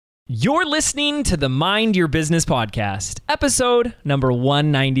You're listening to the Mind Your Business podcast, episode number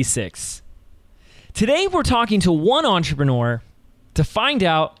 196. Today, we're talking to one entrepreneur to find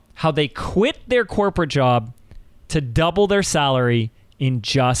out how they quit their corporate job to double their salary in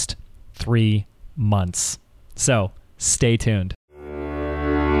just 3 months. So, stay tuned.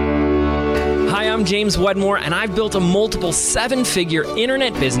 Hi, I'm James Wedmore, and I've built a multiple 7-figure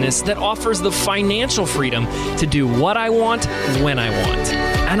internet business that offers the financial freedom to do what I want, when I want.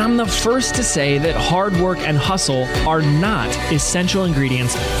 And I'm the first to say that hard work and hustle are not essential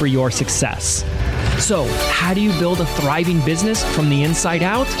ingredients for your success. So, how do you build a thriving business from the inside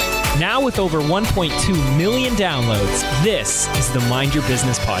out? Now with over 1.2 million downloads, this is the Mind Your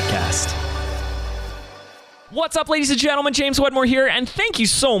Business podcast. What's up, ladies and gentlemen? James Wedmore here, and thank you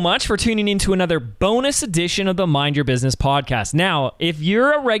so much for tuning in to another bonus edition of the Mind Your Business podcast. Now, if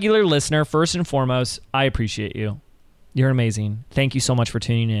you're a regular listener, first and foremost, I appreciate you. You're amazing. Thank you so much for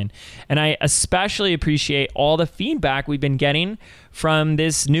tuning in. And I especially appreciate all the feedback we've been getting from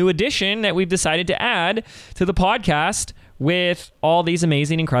this new edition that we've decided to add to the podcast with all these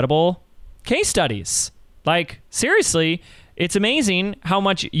amazing, incredible case studies. Like, seriously, it's amazing how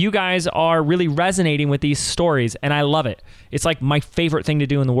much you guys are really resonating with these stories, and I love it. It's like my favorite thing to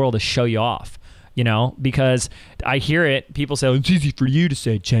do in the world is show you off, you know, because I hear it. People say, it's easy for you to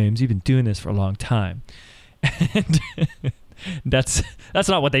say, James, you've been doing this for a long time. And that's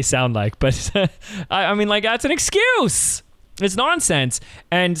not what they sound like, but I mean, like, that's an excuse. It's nonsense.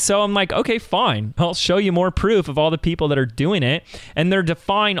 And so I'm like, okay, fine. I'll show you more proof of all the people that are doing it, and they're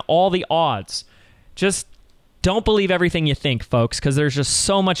defying all the odds. Just don't believe everything you think, folks, because there's just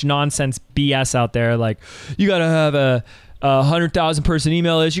so much nonsense BS out there. Like, you got to have a 100,000 person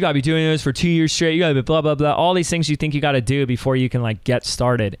email list. You got to be doing this for 2 years straight. You got to be blah, blah, blah. All these things you think you got to do before you can like get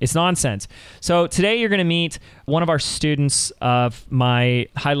started. It's nonsense. So today you're going to meet one of our students of my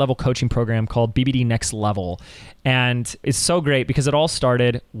high-level coaching program called BBD Next Level. And it's so great because it all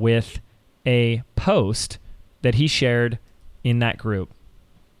started with a post that he shared in that group.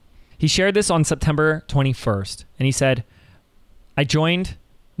 He shared this on September 21st, and he said, I joined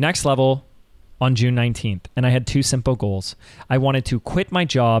Next Level on June 19th, and I had 2 simple goals. I wanted to quit my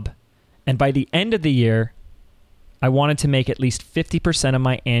job, and by the end of the year, I wanted to make at least 50% of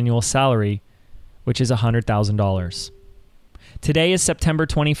my annual salary, which is $100,000. Today is September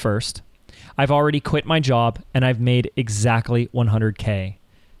 21st. I've already quit my job, and I've made exactly $100K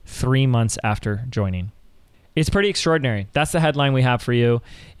 3 months after joining. It's pretty extraordinary. That's the headline we have for you,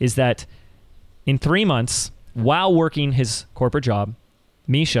 is that in 3 months, while working his corporate job,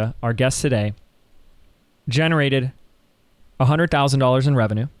 Misha, our guest today, generated $100,000 in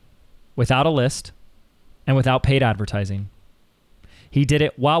revenue without a list and without paid advertising. He did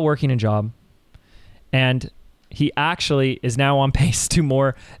it while working a job, and he actually is now on pace to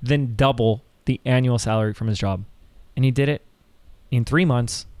more than double the annual salary from his job. And he did it in 3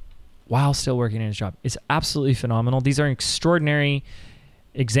 months while still working in his job. It's absolutely phenomenal. These are extraordinary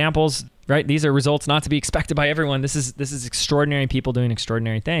examples, right? These are results not to be expected by everyone. This is extraordinary people doing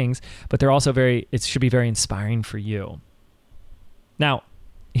extraordinary things, but they're also it should be very inspiring for you. Now,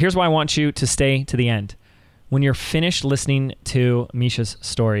 here's why I want you to stay to the end. When you're finished listening to Misha's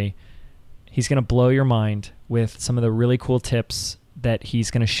story, he's going to blow your mind with some of the really cool tips that he's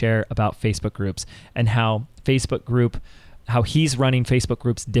going to share about Facebook groups and how he's running Facebook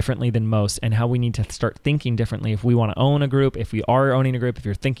groups differently than most, and how we need to start thinking differently if we want to own a group, if we are owning a group, if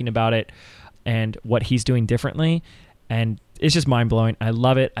you're thinking about it, and what he's doing differently. And it's just mind-blowing. I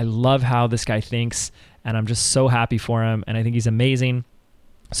love it. I love how this guy thinks, and I'm just so happy for him, and I think he's amazing.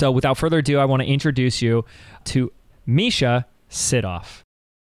 So without further ado, I want to introduce you to Misha Saidov.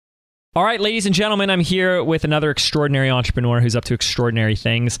 All right, ladies and gentlemen, I'm here with another extraordinary entrepreneur who's up to extraordinary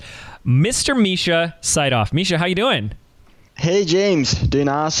things, Mr. Misha Saidov. Misha, how you doing? Hey, James. Doing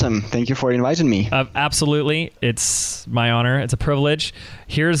awesome. Thank you for inviting me. Absolutely. It's my honor. It's a privilege.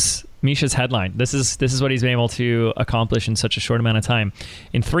 Here's Misha's headline. This is what he's been able to accomplish in such a short amount of time.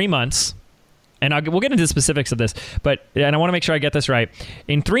 In 3 months, and we'll get into the specifics of this, and I want to make sure I get this right.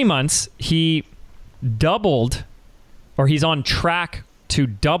 In 3 months, he doubled, or he's on track to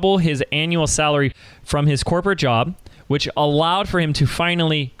double his annual salary from his corporate job, which allowed for him to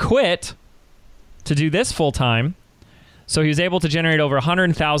finally quit to do this full time. So he was able to generate over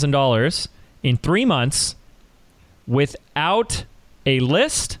 $100,000 in 3 months without a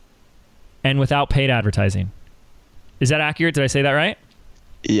list and without paid advertising. Is that accurate? Did I say that right?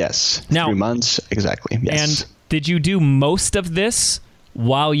 Yes. Now, 3 months, exactly. Yes. And did you do most of this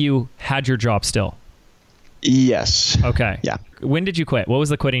while you had your job still? Yes. Okay. Yeah. When did you quit? What was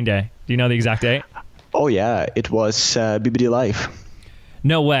the quitting day? Do you know the exact date? Oh, yeah. It was BBD Live.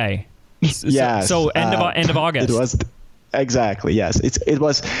 No way. Yes. So end of August. It was exactly, yes. It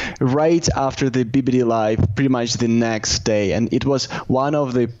was right after the BBD Live, pretty much the next day, and it was one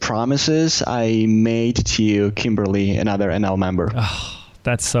of the promises I made to Kimberly, another NL member. Oh,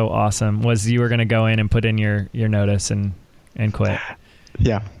 that's so awesome. Was you were going to go in and put in your notice and quit?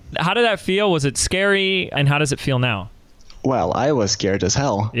 Yeah. How did that feel? Was it scary? And how does it feel now? Well, I was scared as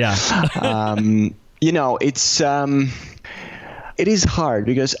hell. Yeah. It is hard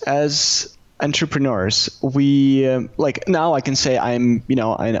because as entrepreneurs, we now I can say I'm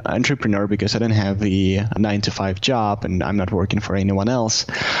an entrepreneur because I don't have the 9-to-5 job and I'm not working for anyone else.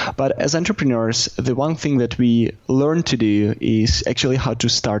 But as entrepreneurs, the one thing that we learn to do is actually how to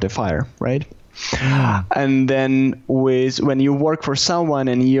start a fire, right? And then when you work for someone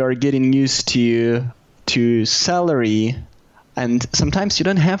and you're getting used to salary, and sometimes you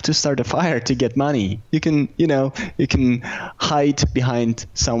don't have to start a fire to get money. You can hide behind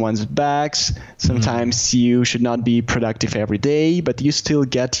someone's backs. Sometimes you should not be productive every day, but you still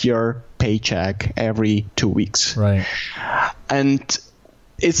get your paycheck every 2 weeks. Right. And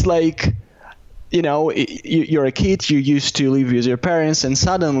it's like, you're a kid, you used to live with your parents, and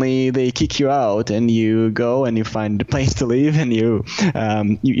suddenly they kick you out, and you go and you find a place to live, and you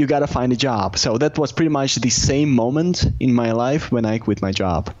got to find a job. So that was pretty much the same moment in my life when I quit my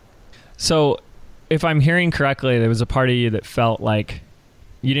job. So if I'm hearing correctly, there was a part of you that felt like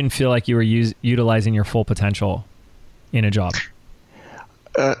you didn't feel like you were utilizing your full potential in a job.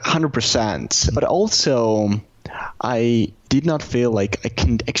 100%. But also, I did not feel like I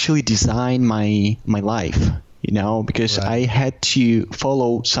can actually design my life, because Right. I had to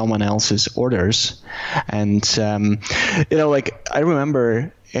follow someone else's orders. And, I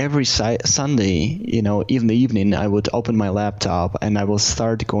remember every Sunday, in the evening, I would open my laptop and I will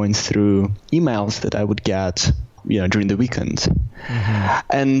start going through emails that I would get, during the weekend. Mm-hmm.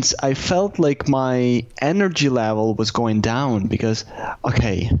 And I felt like my energy level was going down because,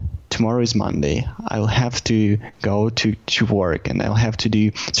 okay, tomorrow is Monday. I'll have to go to work and I'll have to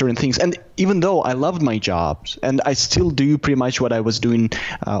do certain things. And even though I loved my job and I still do pretty much what I was doing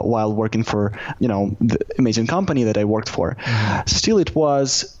while working for, the amazing company that I worked for, still it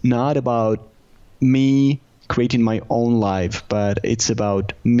was not about me creating my own life, but it's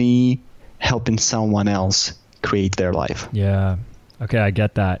about me helping someone else create their life. Yeah. Okay, I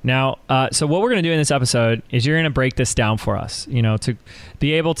get that. Now, so what we're going to do in this episode is you're going to break this down for us, to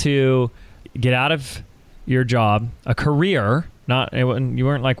be able to get out of your job, a career, you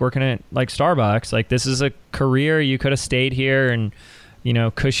weren't like working at like Starbucks. Like this is a career. You could have stayed here and,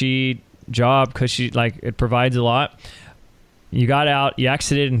 cushy job, like it provides a lot. You got out, you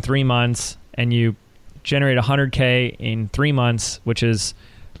exited in 3 months and you generate $100K in 3 months, which is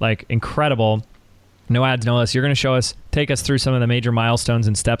like incredible. No ads, no less. You're going to take us through some of the major milestones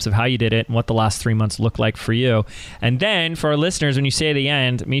and steps of how you did it and what the last 3 months looked like for you. And then for our listeners, when you say at the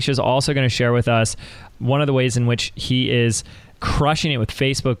end, Misha's also going to share with us one of the ways in which he is crushing it with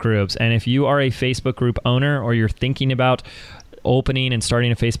Facebook groups. And if you are a Facebook group owner or you're thinking about opening and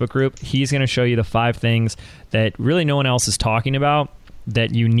starting a Facebook group, he's going to show you the 5 things that really no one else is talking about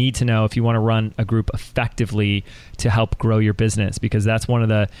that you need to know if you want to run a group effectively to help grow your business, because that's one of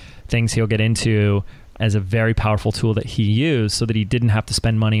the things he'll get into as a very powerful tool that he used so that he didn't have to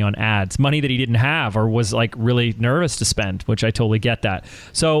spend money on ads, money that he didn't have or was like really nervous to spend, which I totally get that.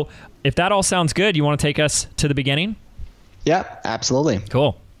 So if that all sounds good, you want to take us to the beginning? Yeah, absolutely.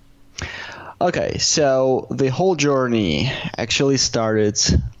 Cool. Okay, so the whole journey actually started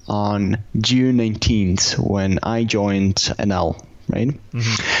on June 19th when I joined NL. Right.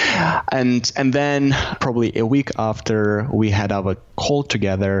 Mm-hmm. And then probably a week after we had our call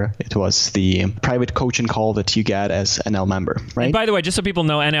together, it was the private coaching call that you get as NL member, right? And by the way, just so people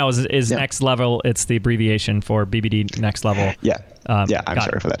know, NL is next level. It's the abbreviation for BBD next level. Yeah. I'm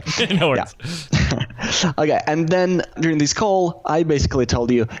sorry for that. No worries. Yeah. Okay. And then during this call, I basically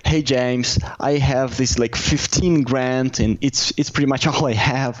told you, hey, James, I have this like 15 grand and it's pretty much all I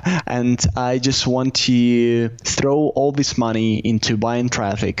have. And I just want to throw all this money into buying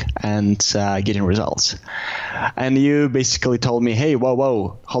traffic and getting results. And you basically told me, hey,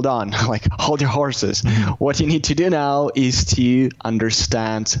 whoa, hold on, like hold your horses. Mm-hmm. What you need to do now is to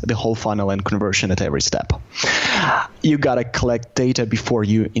understand the whole funnel and conversion at every step. You got to collect data before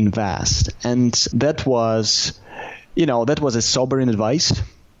you invest. And that was a sobering advice.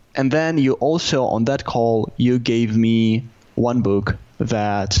 And then you also, on that call, you gave me one book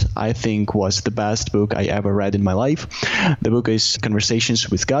that I think was the best book I ever read in my life. The book is Conversations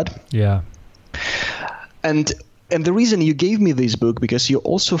with God. Yeah. And And the reason you gave me this book, because you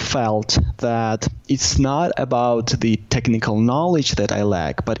also felt that it's not about the technical knowledge that I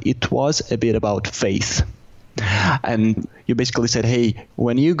lack, but it was a bit about faith. And you basically said, hey,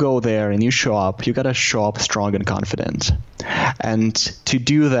 when you go there and you show up, you got to show up strong and confident. And to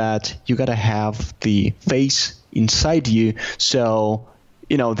do that, you got to have the faith inside you. So,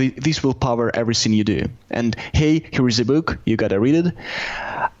 this will power everything you do. And hey, here is a book. You got to read it.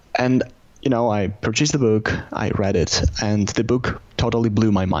 And, I purchased the book. I read it. And the book totally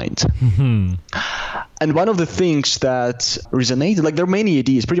blew my mind. Mm-hmm. And one of the things that resonated, like there are many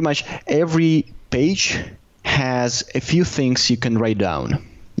ideas, pretty much every page has a few things you can write down.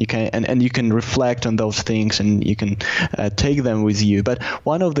 You can and you can reflect on those things, and you can take them with you. But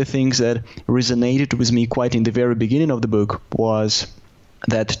one of the things that resonated with me quite in the very beginning of the book was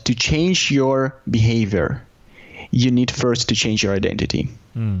that to change your behavior, you need first to change your identity.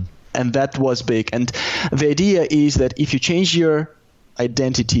 And that was big. And the idea is that if you change your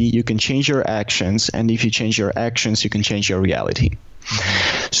identity, you can change your actions. And if you change your actions, you can change your reality.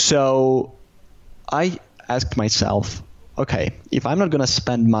 So I asked myself, okay, if I'm not going to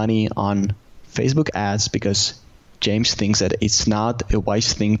spend money on Facebook ads because James thinks that it's not a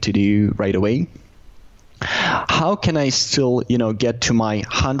wise thing to do right away, how can I still, get to my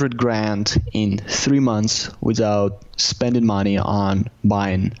 100 grand in 3 months without spending money on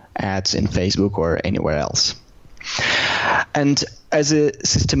buying ads in Facebook or anywhere else? And as a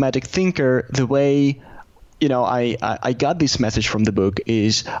systematic thinker, the way I got this message from the book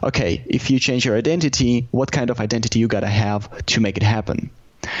is, okay, if you change your identity, what kind of identity you got to have to make it happen?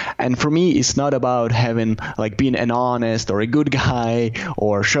 And for me, it's not about having being an honest or a good guy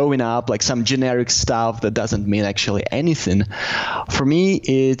or showing up like some generic stuff that doesn't mean actually anything. For me,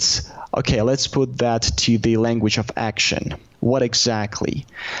 it's, okay, let's put that to the language of action. What exactly?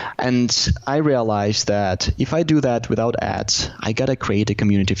 And I realized that if I do that without ads, I got to create a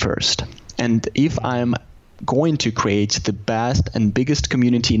community first. And if I'm going to create the best and biggest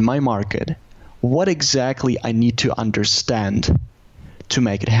community in my market, what exactly I need to understand to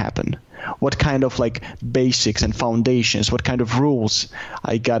make it happen? What kind of basics and foundations, what kind of rules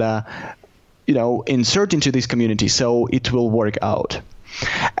I gotta, insert into this community so it will work out?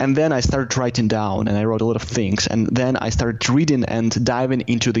 And then I started writing down, and I wrote a lot of things. And then I started reading and diving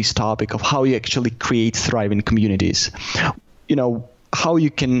into this topic of how you actually create thriving communities. How you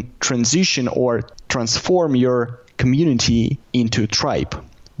can transition or transform your community into a tribe.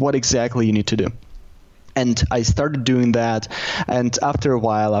 What exactly you need to do. And I started doing that. And after a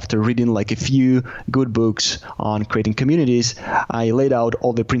while, after reading a few good books on creating communities, I laid out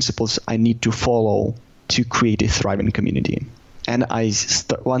all the principles I need to follow to create a thriving community. And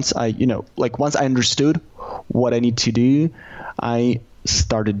once I understood what I need to do, I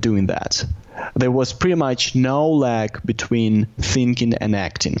started doing that. There was pretty much no lag between thinking and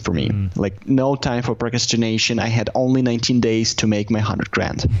acting for me. No time for procrastination. I had only 19 days to make my 100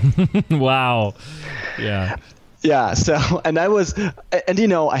 grand. Wow. Yeah. Yeah. So, and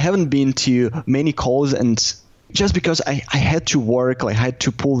I haven't been to many calls, and just because I had to work, I had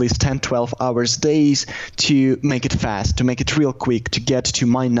to pull these 10, 12 hours days to make it fast, to make it real quick, to get to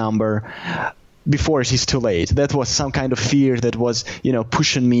my number before it is too late. That was some kind of fear that was,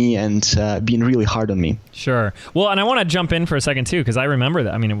 pushing me and being really hard on me. Sure. Well, and I want to jump in for a second too, because I remember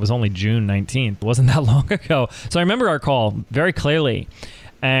that. I mean, it was only June 19th. It wasn't that long ago. So I remember our call very clearly.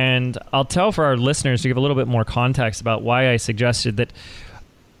 And I'll tell for our listeners to give a little bit more context about why I suggested that,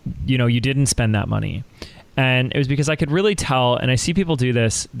 you didn't spend that money. And it was because I could really tell, and I see people do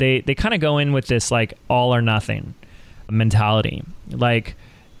this, they kind of go in with this all or nothing mentality.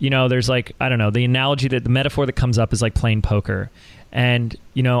 There's I don't know, the analogy the metaphor that comes up is playing poker. And,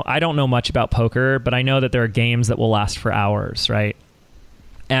 I don't know much about poker, but I know that there are games that will last for hours, right?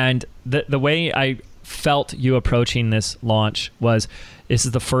 And the way I felt you approaching this launch was, this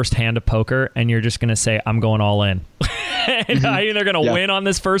is the first hand of poker, and you're just going to say, I'm going all in. And I'm either going to win on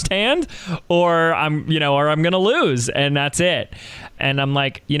this first hand, or I'm going to lose, and that's it. And I'm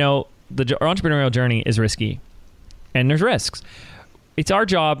our entrepreneurial journey is risky, and there's risks. It's our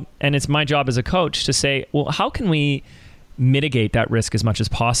job, and it's my job as a coach to say, well, how can we mitigate that risk as much as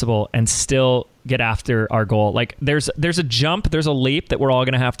possible and still get after our goal? There's a jump, there's a leap that we're all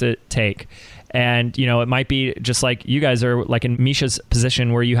going to have to take. And, it might be just like you guys are in Misha's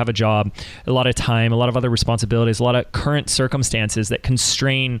position where you have a job, a lot of time, a lot of other responsibilities, a lot of current circumstances that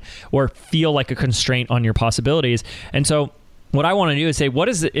constrain or feel like a constraint on your possibilities. And so what I want to do is say,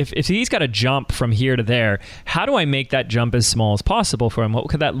 if he's got to jump from here to there, how do I make that jump as small as possible for him? What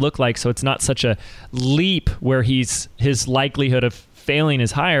could that look like so it's not such a leap where his likelihood of failing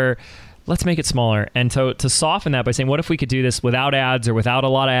is higher? let's make it smaller. And to soften that by saying, what if we could do this without ads or without a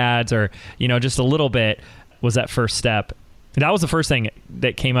lot of ads or, just a little bit, was that first step. That was the first thing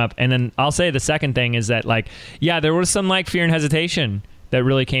that came up. And then I'll say the second thing is that there was some fear and hesitation that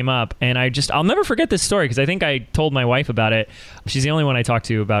really came up. And I'll never forget this story because I think I told my wife about it. She's the only one I talk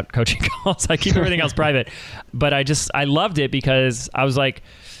to about coaching calls. I keep everything else private. But I loved it because I was like,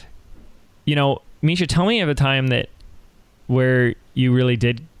 Misha, tell me of a time where you really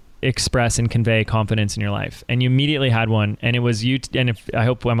did express and convey confidence in your life. And you immediately had one. And it was you. And I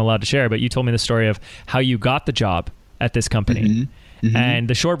hope I'm allowed to share, but you told me the story of how you got the job at this company. Mm-hmm. Mm-hmm. And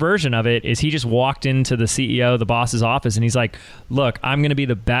the short version of it is he just walked into the CEO, the boss's office, and he's like, look, I'm going to be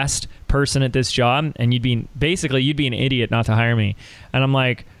the best person at this job. And you'd be an idiot not to hire me. And I'm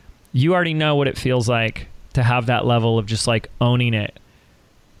like, you already know what it feels like to have that level of just owning it.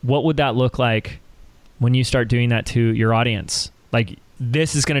 What would that look like when you start doing that to your audience?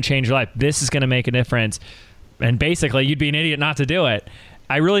 This is going to change your life. This is going to make a difference. And basically you'd be an idiot not to do it.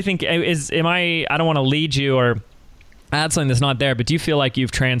 I really think I don't want to lead you or add something that's not there, but do you feel like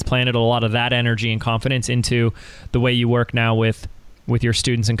you've transplanted a lot of that energy and confidence into the way you work now with your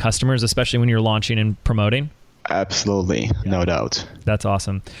students and customers, especially when you're launching and promoting? Absolutely. No doubt. That's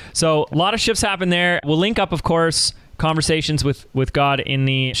awesome. So a lot of shifts happen there. We'll link up, of course, Conversations with God in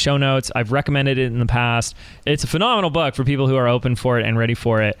the show notes. I've recommended it in the past. It's a phenomenal book for people who are open for it and ready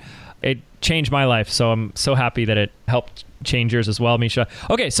for it. It changed my life, so I'm so happy that it helped change yours as well, Misha.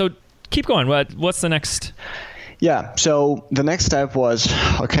 Okay, so keep going. What's the next? Yeah, so the next step was,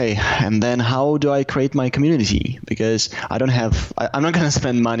 okay, and then how do I create my community? Because I'm not going to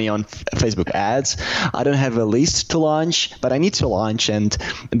spend money on Facebook ads. I don't have a list to launch, but I need to launch. And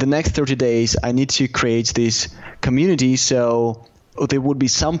in the next 30 days, I need to create this community. So there would be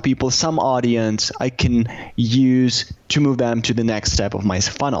some people, some audience I can use to move them to the next step of my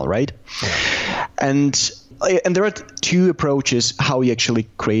funnel, right? Yeah. And there are two approaches how you actually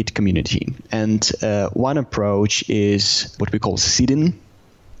create community. And one approach is what we call seeding.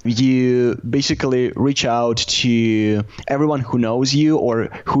 You basically reach out to everyone who knows you or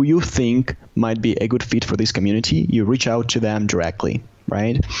who you think might be a good fit for this community. You reach out to them directly,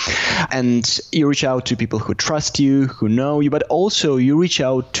 right? And you reach out to people who trust you, who know you, but also you reach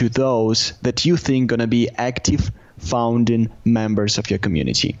out to those that you think going to be active founding members of your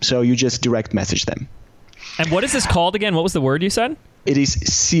community. So you just direct message them. And what is this called again? What was the word you said? It is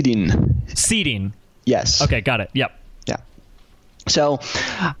seeding. Seeding. Yes. Okay, got it. Yep. Yeah. So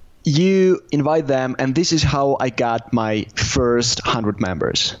you invite them, and this is how I got my first 100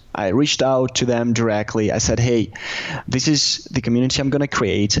 members. I reached out to them directly. I said, hey, this is the community I'm going to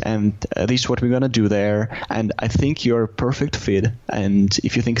create, and this is what we're going to do there. And I think you're a perfect fit. And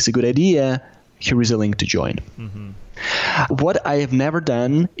if you think it's a good idea, here is a link to join. Mm-hmm. What I have never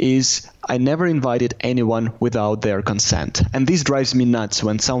done is I never invited anyone without their consent. And this drives me nuts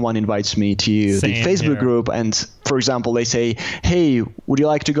when someone invites me to the Facebook group and, for example, they say, hey, would you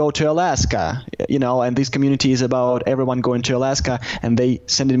like to go to Alaska? And this community is about everyone going to Alaska, and they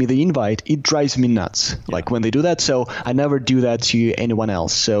send me the invite. It drives me nuts, when they do that. So I never do that to anyone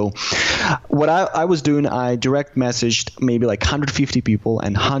else. So what I was doing, I direct messaged maybe 150 people,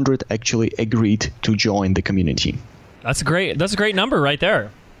 and 100 actually agreed to join the community. That's a great number right there.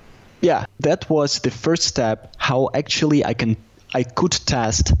 Yeah, that was the first step, how actually I could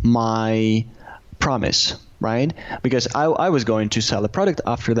test my promise, right? Because I was going to sell a product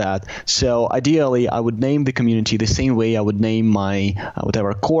after that. So ideally, I would name the community the same way I would name my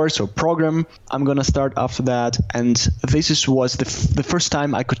whatever course or program I'm going to start after that. And this was the first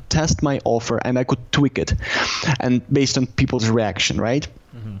time I could test my offer and I could tweak it, and based on people's reaction, right?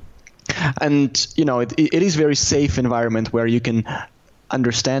 Mm-hmm. And it is very safe environment where you can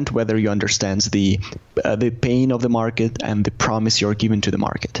understand whether you understand the pain of the market and the promise you're giving to the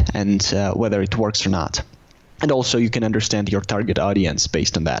market, and whether it works or not. And also you can understand your target audience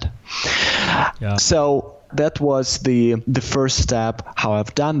based on that. Yeah. So that was the first step, how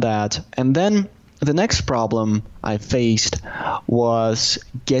I've done that. And then the next problem I faced was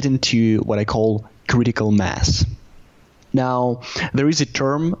getting to what I call critical mass. Now, there is a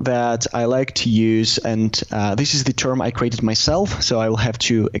term that I like to use, and this is the term I created myself, so I will have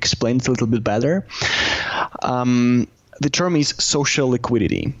to explain it a little bit better. The term is social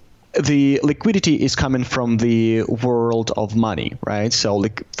liquidity. The liquidity is coming from the world of money, right? So,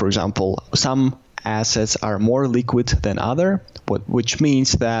 for example, some assets are more liquid than other, which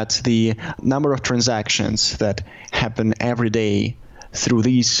means that the number of transactions that happen every day through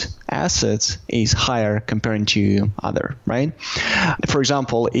these assets is higher compared to other, right? For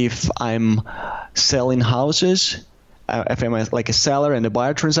example, if I'm selling houses, like a seller and a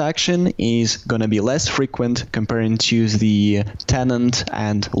buyer transaction is going to be less frequent comparing to the tenant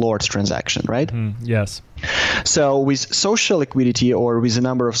and lord transaction, right? Yes. So with social liquidity or with a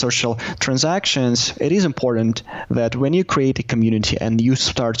number of social transactions, it is important that when you create a community and you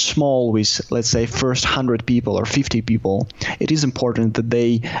start small with, let's say, first 100 people or 50 people, it is important that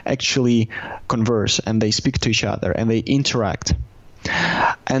they actually converse and they speak to each other and they interact.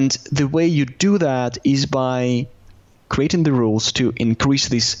 And the way you do that is by creating the rules to increase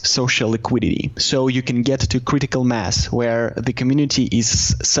this social liquidity, so you can get to critical mass where the community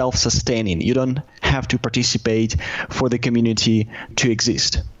is self-sustaining. You don't have to participate for the community to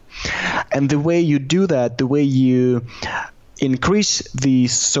exist. And the way you do that, the way you increase the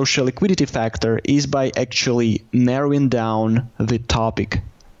social liquidity factor is by actually narrowing down the topic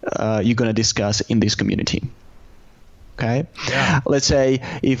you're going to discuss in this community. Okay. Yeah. Let's say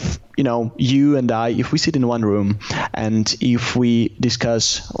if you and I, if we sit in one room and if we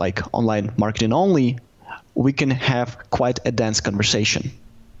discuss like online marketing only, we can have quite a dense conversation.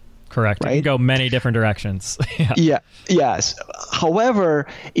 Correct. Right? It can go many different directions. Yes. However,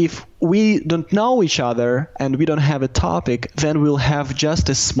 if we don't know each other and we don't have a topic, then we'll have just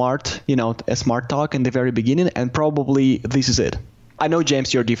a smart talk in the very beginning, and probably this is it. I know,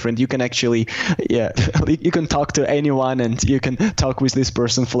 James, you're different. You can actually, you can talk to anyone and you can talk with this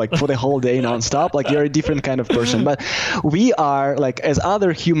person for the whole day nonstop. Like, you're a different kind of person. But we are, like, as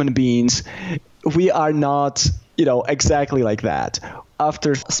other human beings, we are not, exactly like that.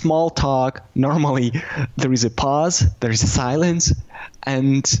 After small talk, normally there is a pause, there is a silence.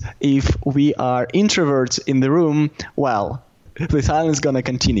 And if we are introverts in the room, well, the silence is going to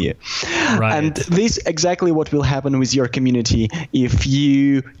continue. Right. And this is exactly what will happen with your community if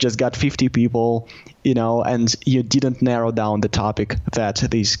you just got 50 people, and you didn't narrow down the topic that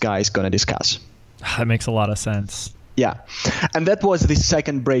this guy is going to discuss. That makes a lot of sense. Yeah. And that was the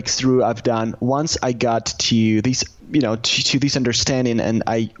second breakthrough I've done. Once I got to this, to this understanding, and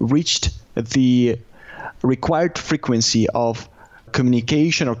I reached the required frequency of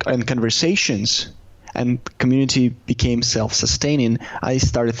communication and conversations, and community became self-sustaining, I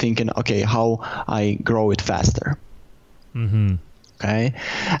started thinking, okay, how I grow it faster. Mm-hmm. Okay.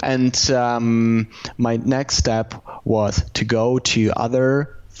 And my next step was to go to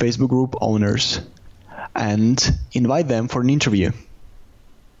other Facebook group owners and invite them for an interview.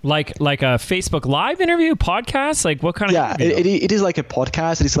 Like a Facebook Live interview, podcast? Like, what kind of interview? It is like a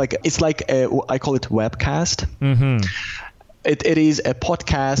podcast. It's like I call it webcast. Mm-hmm. It is a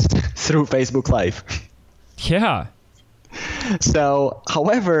podcast through Facebook Live. Yeah. So,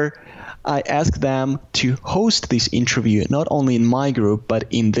 however, I asked them to host this interview not only in my group but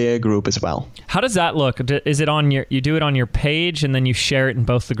in their group as well. How does that look? Is it you do it on your page and then you share it in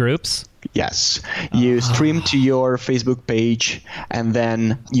both the groups? Yes. You stream to your Facebook page and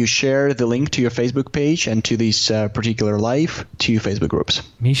then you share the link to your Facebook page and to this particular live to Facebook groups.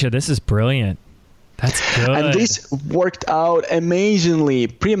 Misha, this is brilliant. That's good. And this worked out amazingly.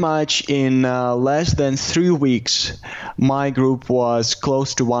 Pretty much in less than 3 weeks, my group was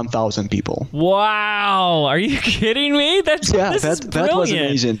close to 1,000 people. Wow. Are you kidding me? That was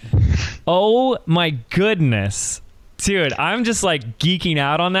amazing. Oh my goodness. Dude, I'm just like geeking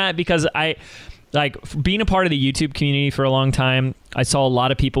out on that because being a part of the YouTube community for a long time, I saw a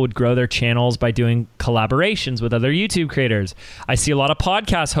lot of people would grow their channels by doing collaborations with other YouTube creators. I see a lot of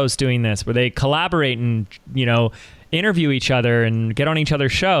podcast hosts doing this where they collaborate and, interview each other and get on each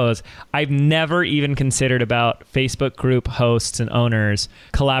other's shows. I've never even considered about Facebook group hosts and owners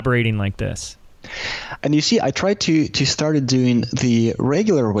collaborating like this. And you see, I tried to start doing the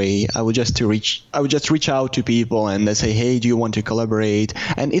regular way. I would just reach out to people and they say, hey, do you want to collaborate?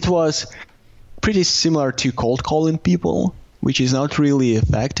 And it was pretty similar to cold calling people, which is not really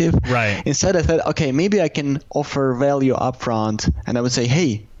effective. Right. Instead, I thought, okay, maybe I can offer value upfront, and I would say,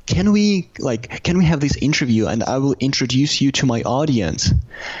 hey, can we have this interview, and I will introduce you to my audience.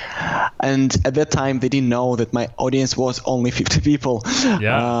 And at that time, they didn't know that my audience was only 50 people.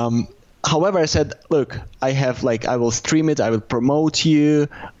 Yeah. However, I said, look, I will stream it, I will promote you,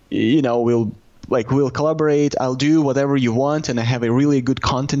 we'll collaborate, I'll do whatever you want, and I have a really good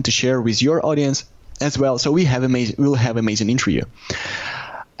content to share with your audience as well. So we'll have amazing interview.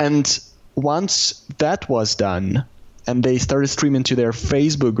 And once that was done, and they started streaming to their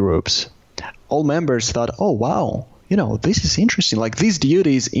Facebook groups, all members thought, oh, wow, this is interesting. Like, this dude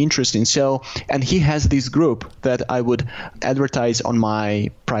is interesting. So, and he has this group that I would advertise on my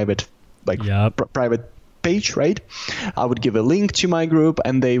private, private page, right? I would give a link to my group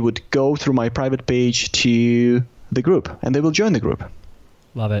and they would go through my private page to the group and they will join the group.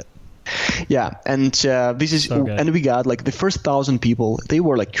 Love it. Yeah, and this is, So good. and we got like the first 1,000 people. They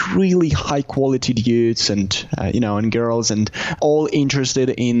were like really high quality dudes and and girls, and all interested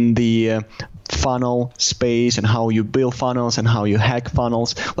in the funnel space and how you build funnels and how you hack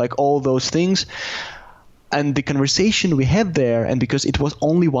funnels, like all those things. And the conversation we had there, and because it was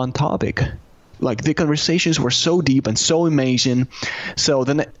only one topic, like the conversations were so deep and so amazing. So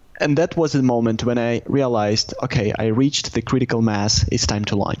then. And that was the moment when I realized, okay, I reached the critical mass. It's time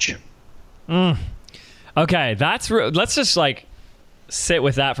to launch. Okay, let's just like sit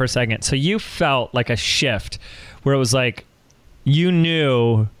with that for a second. So you felt like a shift where it was like you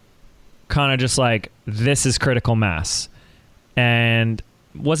knew kind of just like this is critical mass. And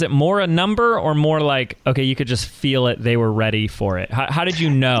was it more a number or more like, okay, you could just feel it, they were ready for it? How did you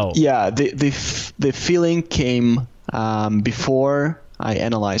know? Yeah, the feeling came before I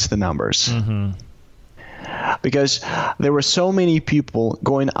analyzed the numbers. Because there were so many people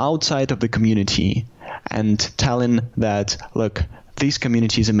going outside of the community and telling that, look, this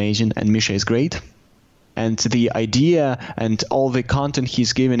community is amazing and Misha is great. And the idea and all the content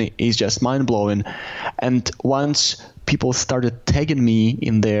he's given is just mind-blowing. And once people started tagging me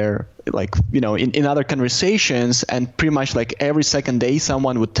in their, like, in other conversations, and pretty much like every second day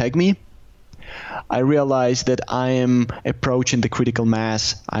someone would tag me, I realized that I am approaching the critical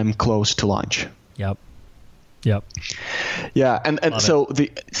mass. I'm close to launch. Yep. Yeah, and so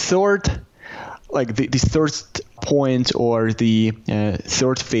the third, like the third point or the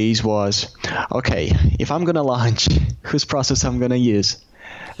third phase was, okay, if I'm gonna launch, whose process I'm gonna use?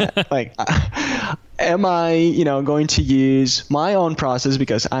 Like, am I, going to use my own process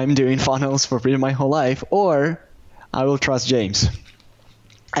because I'm doing funnels for pretty my whole life, or I will trust James?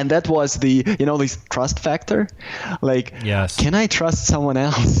 And that was the, this trust factor. Like, yes. Can I trust someone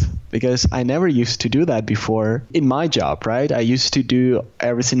else? Because I never used to do that before in my job, right? I used to do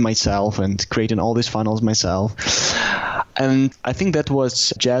everything myself and creating all these funnels myself. And I think that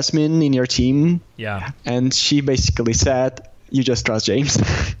was Jasmine in your team. Yeah. And she basically said, you just trust James.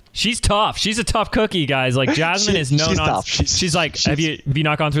 She's tough. She's a tough cookie, guys. Like Jasmine is no nonsense. She's like, have you have you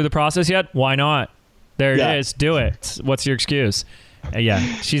not gone through the process yet? Why not? There it is. Do it. What's your excuse? Yeah,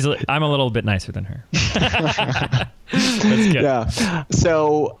 I'm a little bit nicer than her. That's good. Yeah.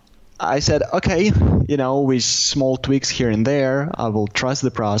 So I said, okay, with small tweaks here and there, I will trust the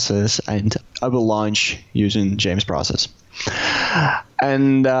process and I will launch using James' process.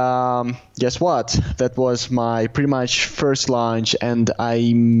 And guess what? That was my pretty much first launch, and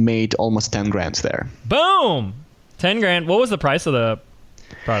I made almost 10 grand there. Boom! 10 grand. What was the price of the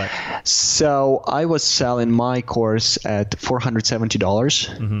product? So I was selling my course at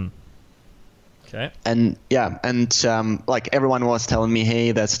 $470. Okay. And like everyone was telling me,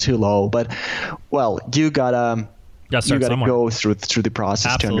 hey, that's too low. But well, you gotta go through the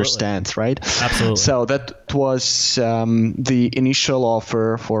process to understand, right? Absolutely. So that was the initial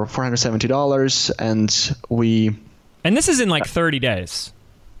offer for $470, and this is in like 30 days.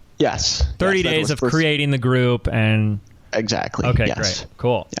 Yes. 30 days of creating the group and. Exactly. Okay, yes. Great.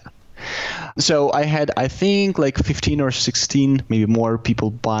 Cool. Yeah. So I had, I think, like 15 or 16, maybe more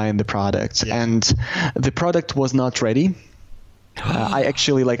people buying the product, and the product was not ready. I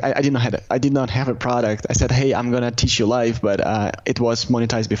actually I did not have a product. I said, hey, I'm gonna teach you live, but it was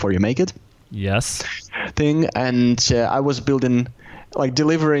monetized before you make it. Yes. Thing, and I was building, like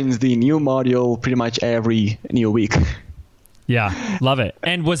delivering the new module pretty much every new week. Yeah, love it.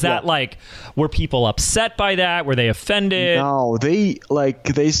 And was that like, were people upset by that? Were they offended? No, they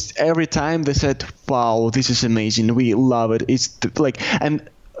every time they said, wow, this is amazing. We love it. It's and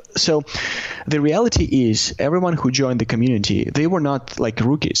so the reality is everyone who joined the community, they were not like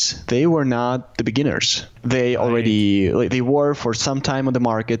rookies. They were not the beginners. They already, they were for some time on the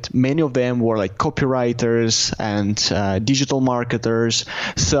market. Many of them were like copywriters and digital marketers.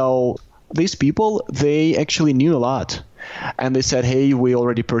 So these people, they actually knew a lot. And they said, hey, we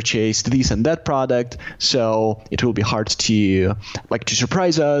already purchased this and that product, so it will be hard to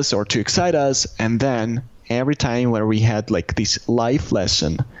surprise us or to excite us. And then every time where we had like this live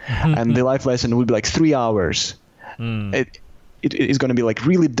lesson, and the live lesson would be like 3 hours, it is going to be like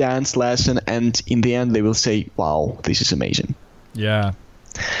really dense lesson. And in the end, they will say, wow, this is amazing. Yeah.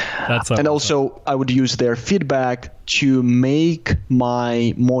 That's and also I would use their feedback to make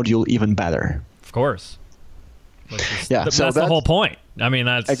my module even better. Of course. That's the whole point. I mean,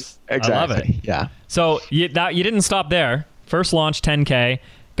 that's exactly. I love it. Yeah. So you didn't stop there. First launch 10K,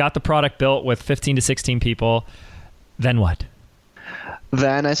 got the product built with 15 to 16 people. Then what?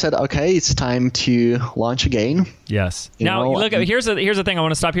 Then I said, okay, it's time to launch again. Yes. Now, look, here's the thing. I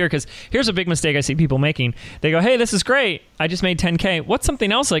want to stop here because here's a big mistake I see people making. They go, hey, this is great. I just made 10K. What's something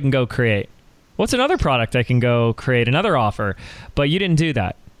else I can go create? What's another product I can go create, another offer? But you didn't do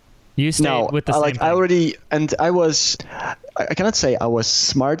that. You stayed with the same thing. I cannot say I was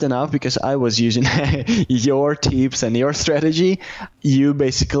smart enough because I was using your tips and your strategy. You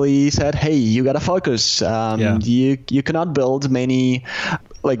basically said, hey, you got to focus. You cannot build many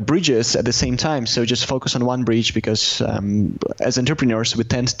bridges at the same time. So just focus on one bridge because as entrepreneurs, we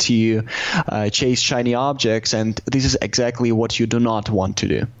tend to chase shiny objects. And this is exactly what you do not want to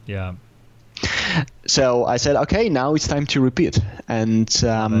do. Yeah. So I said, okay, now it's time to repeat. And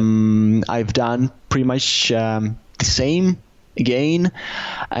I've done pretty much the same again.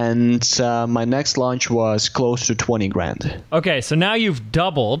 And my next launch was close to 20 grand. Okay, so now you've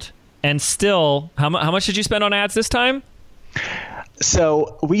doubled. And still, how much did you spend on ads this time?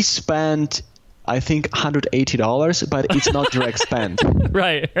 So we spent, I think, $180, but it's not direct spend.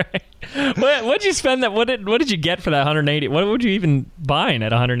 Right. What did you spend that? What did you get for that $180? What would you even buying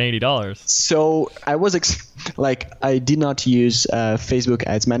at $180? So I was I did not use Facebook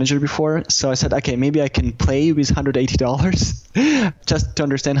Ads Manager before, so I said, okay, maybe I can play with $180 just to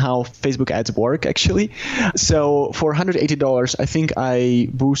understand how Facebook ads work actually. So for $180, I think I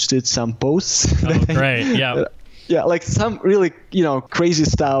boosted some posts. Oh, great! Yeah. Yeah, some really, crazy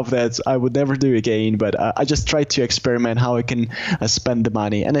stuff that I would never do again. But I just tried to experiment how I can spend the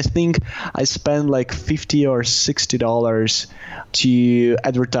money. And I think I spent $50 or $60 to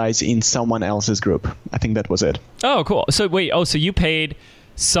advertise in someone else's group. I think that was it. Oh, cool. So wait, so you paid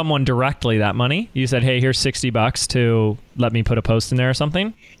someone directly that money? You said, hey, here's $60 to let me put a post in there or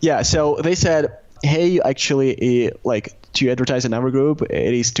something? Yeah, so they said, hey, actually, to advertise in our group,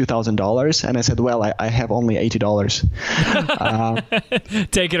 it is $2,000. And I said, well, I have only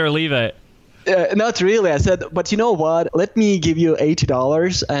 $80. Take it or leave it. Not really. I said, but you know what? Let me give you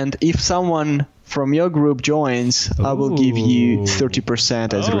 $80. And if someone from your group joins, I will give you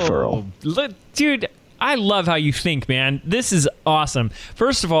 30% as a referral. Dude, I love how you think, man. This is awesome.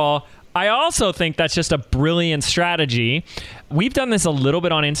 First of all, I also think that's just a brilliant strategy. We've done this a little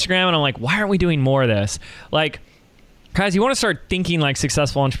bit on Instagram, and I'm like, why aren't we doing more of this? Guys, you want to start thinking like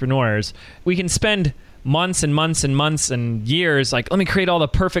successful entrepreneurs. We can spend months and months and months and years let me create all the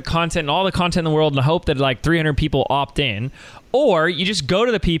perfect content and all the content in the world and hope that 300 people opt in. Or you just go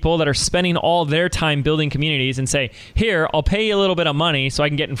to the people that are spending all their time building communities and say, here, I'll pay you a little bit of money so I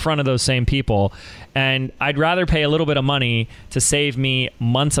can get in front of those same people. And I'd rather pay a little bit of money to save me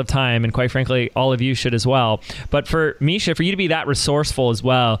months of time. And quite frankly, all of you should as well. But for Misha, for you to be that resourceful as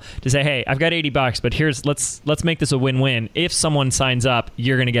well, to say, hey, I've got $80, but let's make this a win-win. If someone signs up,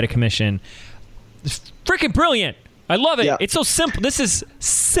 you're going to get a commission. It's freaking brilliant. I love it. Yeah. It's so simple. This is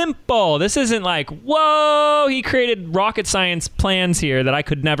simple. This isn't whoa, he created rocket science plans here that I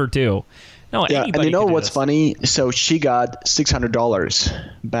could never do. No, yeah, and you know what's funny? So she got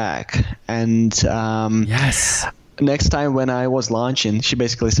 $600 back. And yes. Next time when I was launching, she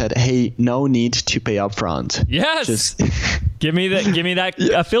basically said, hey, no need to pay up front. Yes. Just give me that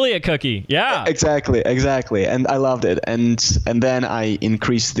affiliate cookie. Yeah. Exactly. And I loved it. And then I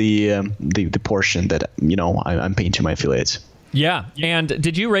increased the portion that, I'm paying to my affiliates. Yeah. And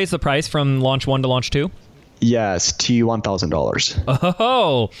did you raise the price from launch 1 to launch 2? Yes, to $1,000.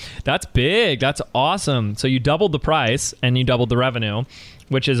 Oh, that's big. That's awesome. So you doubled the price and you doubled the revenue,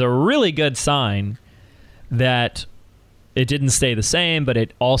 which is a really good sign that it didn't stay the same, but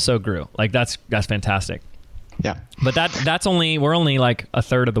it also grew. That's fantastic. Yeah. But we're only a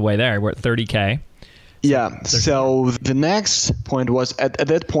third of the way there. We're at 30K. Yeah. So the next point was at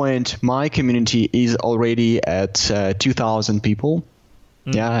that point, my community is already at 2,000 people.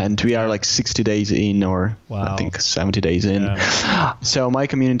 Mm-hmm. Yeah. And we are 60 days in, or wow. I think 70 days in. Yeah. So my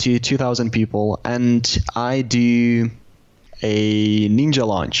community, 2,000 people, and I do a ninja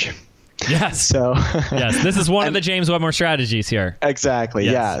launch. Yes. So yes, this is one of the James Wedmore strategies here. Exactly.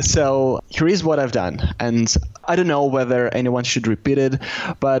 Yes. Yeah. So here is what I've done, and I don't know whether anyone should repeat it,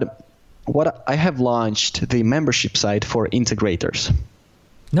 but what I have launched the membership site for integrators.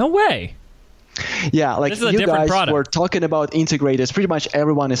 No way. Yeah, this is you guys product. Were talking about integrators. Pretty much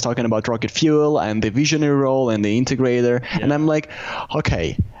everyone is talking about Rocket Fuel and the visionary role and the integrator, and I'm like,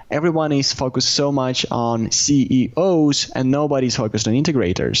 okay. Everyone is focused so much on CEOs and nobody's focused on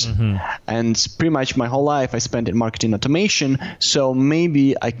integrators. Mm-hmm. And pretty much my whole life I spent in marketing automation. So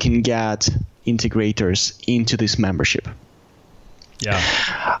maybe I can get integrators into this membership.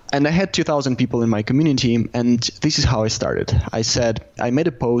 Yeah. And I had 2,000 people in my community, and this is how I started. I made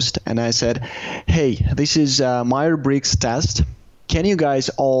a post and I said, hey, this is Myers-Briggs test. can you guys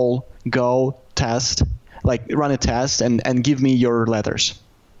all go test, like run a test and give me your letters?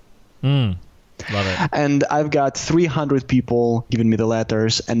 Love it. And I've got 300 people giving me the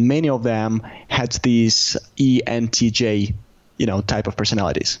letters, and many of them had these ENTJ, type of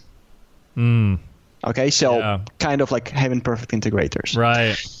personalities. Okay, so kind of like having perfect integrators.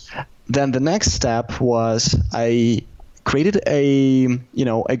 Right. Then the next step was I created a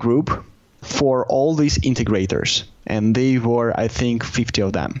group for all these integrators, and they were, I think, 50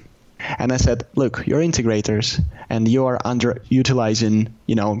 of them. And I said, look, you're integrators and you are underutilizing,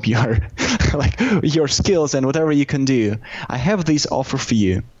 your skills and whatever you can do. I have this offer for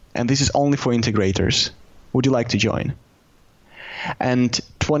you, and this is only for integrators. Would you like to join? And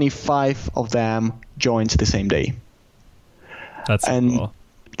 25 of them joined the same day. That's cool.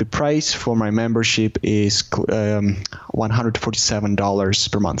 The price for my membership is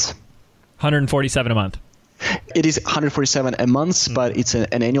 $147 per month. $147 a month. It is $147 a month, but it's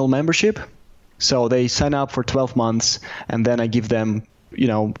an annual membership. So they sign up for 12 months, and then I give them,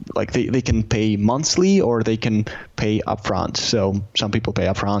 they can pay monthly or they can pay upfront. So some people pay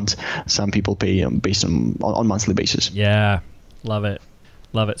upfront, some people pay based on monthly basis. Yeah, love it.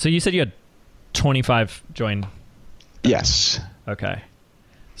 Love it. So you said you had 25 join? Yes. Okay.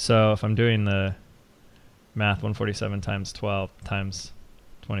 So if I'm doing the math, 147 times 12 times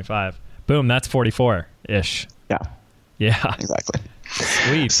 25, boom, that's 44-ish. Yeah. Yeah. Exactly.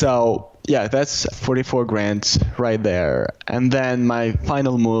 Sweet. So yeah, that's 44 grand right there. And then my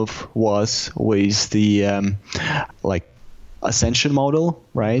final move was with the ascension model,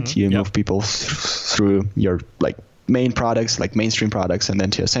 right? Mm-hmm. You move people through your main products, like mainstream products, and then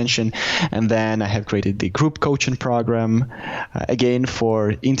to ascension. And then I have created the group coaching program, again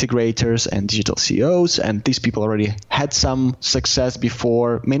for integrators and digital CEOs. And these people already had some success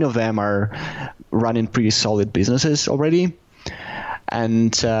before. Many of them are running pretty solid businesses already.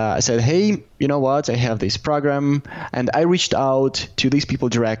 And I said, hey, you know what? I have this program. And I reached out to these people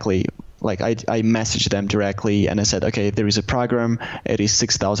directly. Like I messaged them directly and I said, okay, there is a program. It is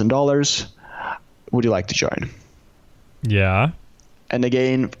 $6,000. Would you like to join? Yeah. And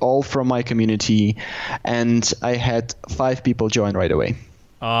again, all from my community. And I had 5 people join right away.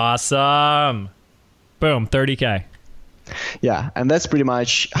 Awesome. Boom, 30K. Yeah. And that's pretty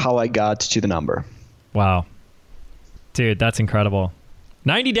much how I got to the number. Wow. Dude, that's incredible.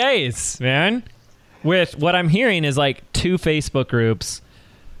 90 days, man. With what I'm hearing is 2 Facebook groups,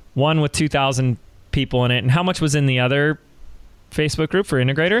 one with 2,000 people in it. And how much was in the other Facebook group for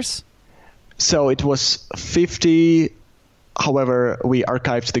integrators? So it was 50. However, we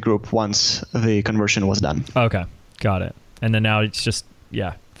archived the group once the conversion was done. Okay. Got it. And then now it's just,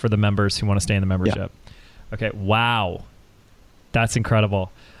 for the members who want to stay in the membership. Yeah. Okay. Wow. That's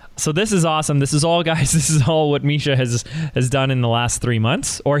incredible. So this is awesome. This is all, guys. This is all what Misha has done in the last 3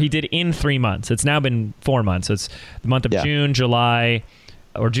 months, or he did in 3 months. It's now been 4 months. So it's the month of June, July,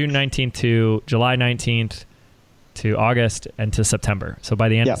 or June 19th to July 19th to August and to September. So by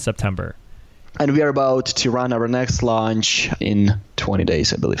the end of September. And we are about to run our next launch in 20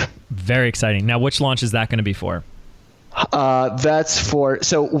 days, I believe. Very exciting. Now, which launch is that going to be for? That's for,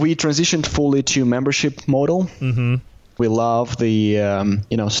 so we transitioned fully to membership model. Mm-hmm. We love we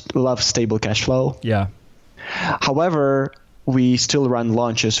love stable cash flow. Yeah. However, we still run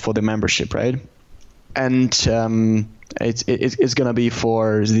launches for the membership, right? And it's going to be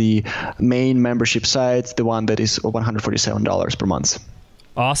for the main membership site, the one that is $147 per month.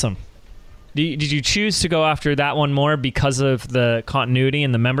 Awesome. Did you choose to go after that one more because of the continuity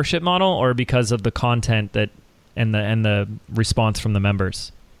in the membership model, or because of the content and the response from the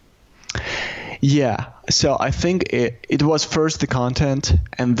members? Yeah. So I think it was first the content,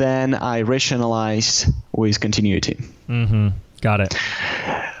 and then I rationalized with continuity. Mm-hmm. Got it.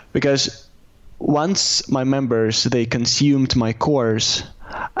 Because once my members, they consumed my course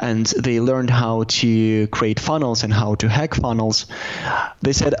and they learned how to create funnels and how to hack funnels,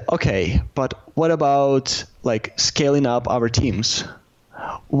 they said, okay, but what about scaling up our teams?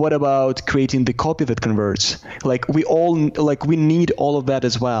 What about creating the copy that converts? We need all of that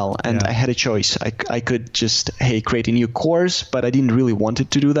as well. And I had a choice. I could just, create a new course, but I didn't really want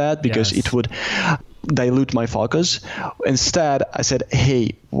it to do that because it would dilute my focus. Instead, I said,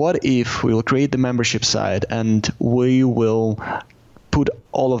 hey, what if we will create the membership site and we will put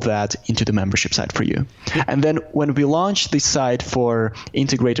all of that into the membership site for you. And then when we launched this site for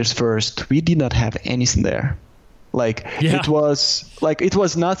integrators first, we did not have anything there. It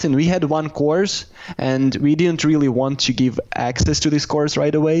was nothing. We had one course and we didn't really want to give access to this course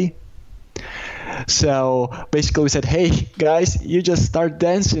right away. So basically we said, hey guys, you just start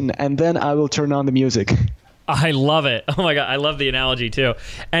dancing and then I will turn on the music. I love it. Oh my God. I love the analogy too.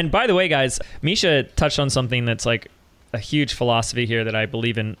 And by the way, guys, Misha touched on something that's like a huge philosophy here that I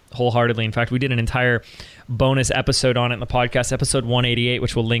believe in wholeheartedly. In fact, we did an entire bonus episode on it in the podcast, episode 188,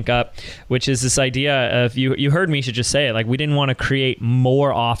 which we'll link up, which is this idea of, you heard Misha just say it, like we didn't want to create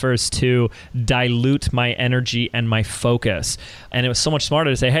more offers to dilute my energy and my focus. And it was so much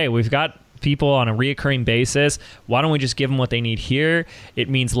smarter to say, hey, we've got people on a reoccurring basis. Why don't we just give them what they need here? It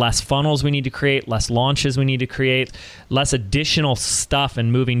means less funnels we need to create, less launches we need to create, less additional stuff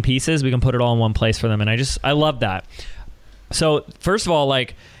and moving pieces. We can put it all in one place for them. And I love that. So first of all,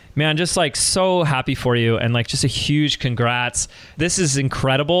 like, man, just like so happy for you, and like just a huge congrats. This is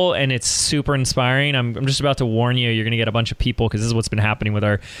incredible and it's super inspiring. I'm just about to warn you, you're going to get a bunch of people, because this is what's been happening with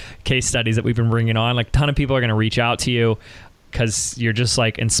our case studies that we've been bringing on. Like a ton of people are going to reach out to you because you're just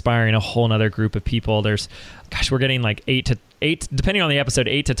like inspiring a whole nother group of people. There's, gosh, we're getting like 8 depending on the episode,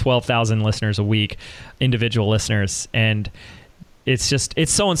 8 to 12,000 listeners a week, individual listeners. And it's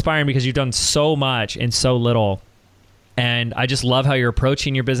so inspiring because you've done so much in so little. And I just love how you're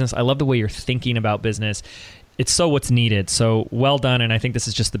approaching your business. I love the way you're thinking about business. It's so what's needed. So well done. And I think this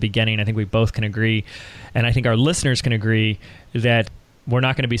is just the beginning. I think we both can agree. And I think our listeners can agree that we're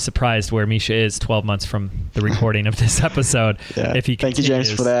not going to be surprised where Misha is 12 months from the recording of this episode. Yeah. If he Thank you,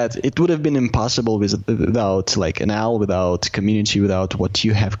 James, for that. It would have been impossible without like an Al, without community, without what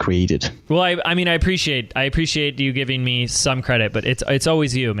you have created. Well, I mean, I appreciate you giving me some credit, but it's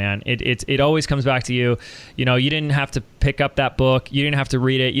always you, man. It always comes back to you. You know, you didn't have to pick up that book. You didn't have to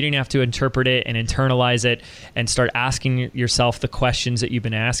read it. You didn't have to interpret it and internalize it and start asking yourself the questions that you've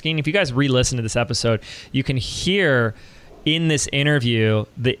been asking. If you guys re-listen to this episode, you can hear in this interview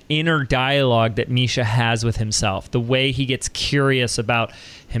the inner dialogue that Misha has with himself, the way he gets curious about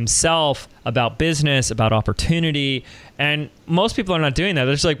himself, about business, about opportunity. And most people are not doing that.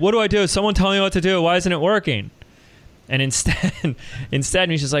 They're just like, what do I do? Someone tell me what to do. Why isn't it working? And instead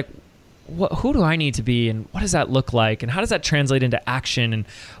Misha's like, who do I need to be, and what does that look like, and how does that translate into action, and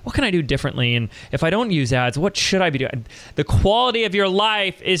what can I do differently, and if I don't use ads, what should I be doing? The quality of your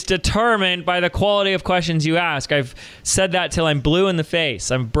life is determined by the quality of questions you ask. I've said that till I'm blue in the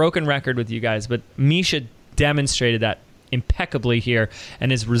face. I'm a broken record with you guys, but Misha demonstrated that impeccably here,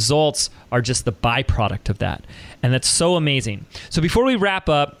 and his results are just the byproduct of that, and that's so amazing. So before we wrap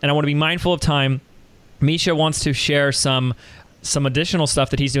up, and I want to be mindful of time, Misha wants to share some additional stuff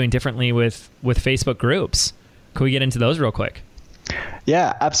that he's doing differently with Facebook groups. Can we get into those real quick?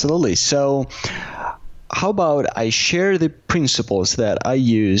 Yeah, absolutely. So how about I share the principles that I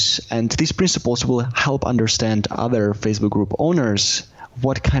use, and these principles will help understand other Facebook group owners,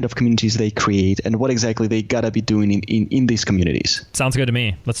 what kind of communities they create and what exactly they gotta be doing in these communities. Sounds good to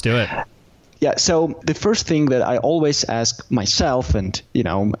me. Let's do it. Yeah, so the first thing that I always ask myself, and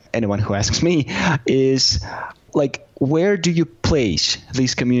anyone who asks me, is like, where do you place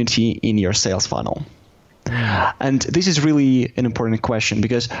this community in your sales funnel? And this is really an important question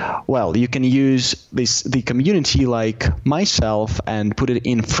because, well, you can use the community like myself and put it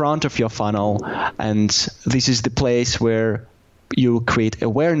in front of your funnel, and this is the place where you create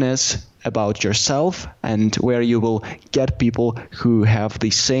awareness about yourself and where you will get people who have the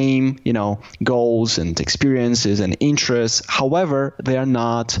same, goals and experiences and interests. However, they are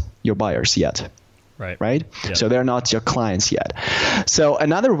not your buyers yet. Right? Yeah. So they're not your clients yet. So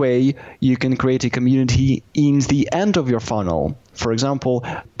another way you can create a community in the end of your funnel. For example,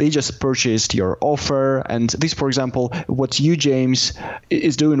 they just purchased your offer, and this, for example, what you, James,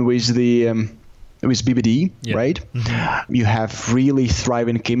 is doing with the with BBD, yeah. Right? Mm-hmm. You have really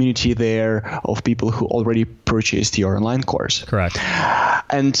thriving community there of people who already purchased your online course. Correct.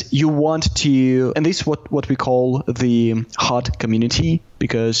 And you want to, and this is what we call the hot community,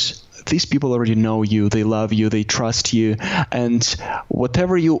 because these people already know you, they love you, they trust you, and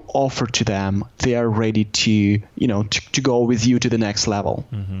whatever you offer to them, they are ready to, to go with you to the next level,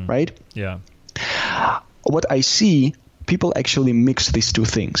 right? Yeah. What I see, people actually mix these two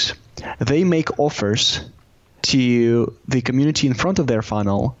things. They make offers to the community in front of their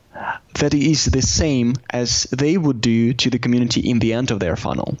funnel that is the same as they would do to the community in the end of their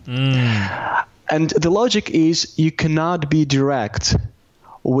funnel. And the logic is you cannot be direct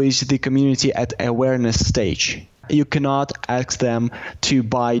with the community at awareness stage. You cannot ask them to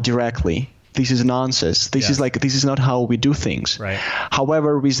buy directly. This is nonsense. This is not how we do things. Right.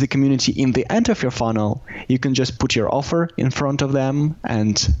 However, with the community in the end of your funnel, you can just put your offer in front of them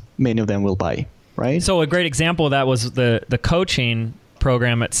and many of them will buy, right? So a great example of that was the coaching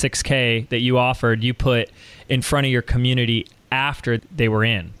program at 6K that you offered, you put in front of your community after they were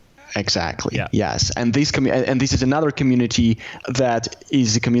in. Exactly. Yeah. Yes. And this and this is another community that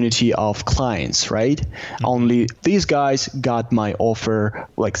is a community of clients, right? Mm-hmm. Only these guys got my offer,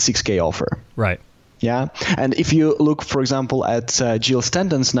 like 6K offer. Right. Yeah. And if you look, for example, at Jill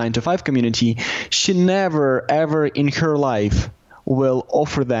Stanton's 9 to 5 community, she never, ever in her life will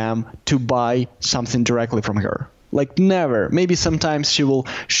offer them to buy something directly from her. Like never. Maybe sometimes she will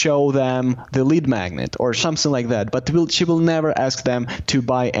show them the lead magnet or something like that, but she will never ask them to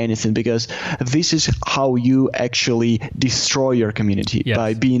buy anything, because this is how you actually destroy your community,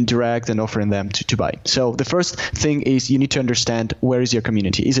 by being direct and offering them to buy. So the first thing is you need to understand, where is your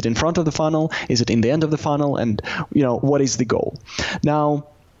community? Is it in front of the funnel? Is it in the end of the funnel? And what is the goal? Now,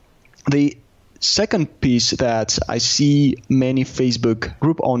 the second piece that I see many Facebook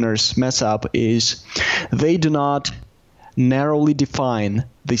group owners mess up is they do not narrowly define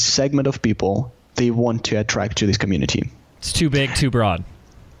the segment of people they want to attract to this community. It's too big, too broad.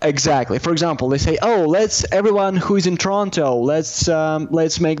 Exactly. For example, they say, everyone who is in Toronto,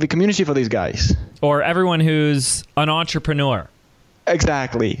 let's make the community for these guys. Or everyone who's an entrepreneur.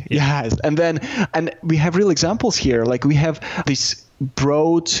 Exactly. Yeah. Yes. And we have real examples here. Like we have these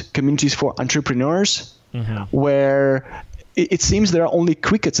broad communities for entrepreneurs, where it seems there are only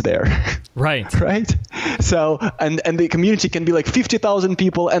crickets there. Right. Right. So, and the community can be like 50,000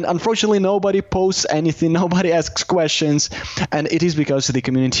 people, and unfortunately nobody posts anything, nobody asks questions. And it is because the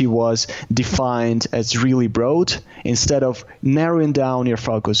community was defined as really broad, instead of narrowing down your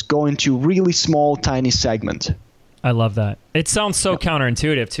focus, going to really small, tiny segment. I love that. It sounds so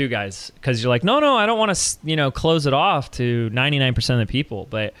counterintuitive too, guys, because you're like, no, I don't want to, close it off to 99% of the people.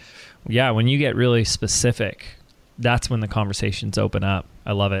 But yeah, when you get really specific, that's when the conversations open up.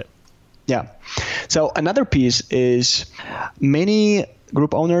 I love it. Yeah. So another piece is many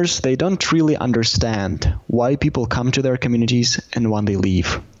group owners, they don't really understand why people come to their communities and when they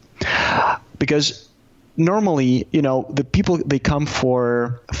leave. Because normally, the people, they come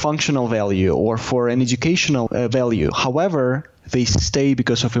for functional value or for an educational value. However, they stay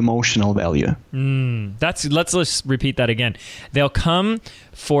because of emotional value. Let's repeat that again. They'll come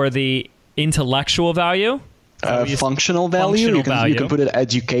for the intellectual value. Functional value. You can put it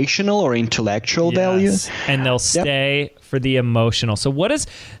educational or intellectual value. And they'll stay for the emotional. So what is?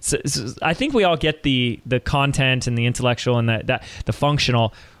 So I think we all get the content and the intellectual and the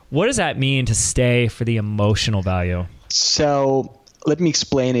functional. What does that mean to stay for the emotional value? So let me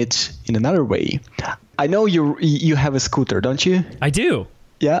explain it in another way. I know you have a scooter, don't you? I do.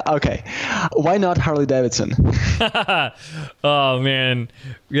 Yeah? Okay. Why not Harley Davidson? Oh, man.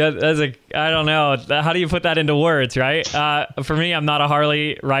 Yeah, I don't know. How do you put that into words, right? For me, I'm not a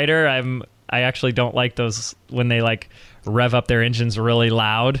Harley rider. I actually don't like those when they rev up their engines really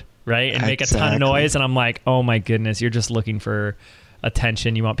loud, right? And make a ton of noise. And I'm like, oh my goodness, you're just looking for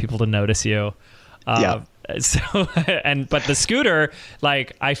attention. You want people to notice you. So, but the scooter,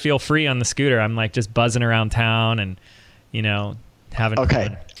 I feel free on the scooter. I'm just buzzing around town and, having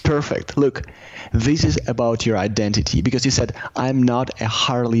fun. Perfect. Look, this is about your identity, because you said, I'm not a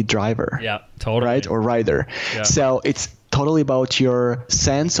Harley driver. Yeah, totally. Right? Or rider. Yeah. So it's totally about your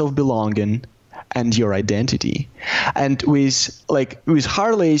sense of belonging and your identity. And with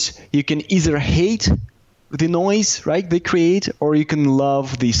Harleys, you can either hate the noise, right, they create, or you can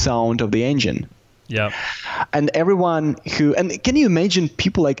love the sound of the engine. Yeah. And can you imagine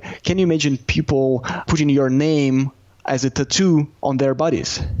people putting your name as a tattoo on their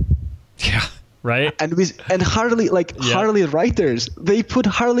bodies? Yeah. Right. And Harley, Harley writers, they put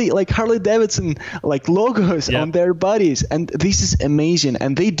Harley Davidson logos on their bodies, and this is amazing.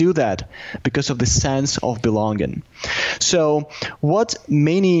 And they do that because of the sense of belonging. So what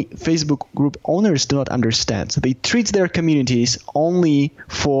many Facebook group owners do not understand, they treat their communities only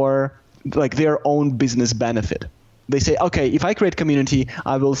for their own business benefit. They say, okay, if I create community,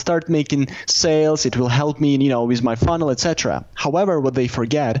 I will start making sales. It will help me, with my funnel, etc. However, what they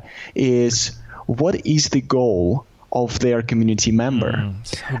forget is, what is the goal of their community member?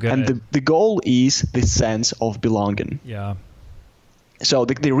 So good. And the goal is the sense of belonging. Yeah. So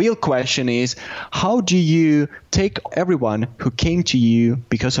the real question is, how do you take everyone who came to you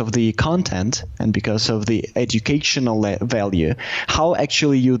because of the content and because of the educational value, how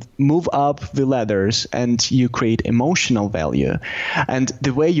actually you move up the ladders and you create emotional value? And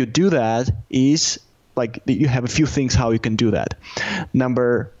the way you do that is, you have a few things how you can do that.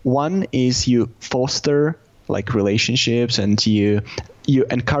 Number one is you foster relationships, and you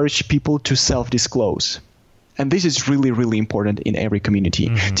encourage people to self-disclose. And this is really, really important in every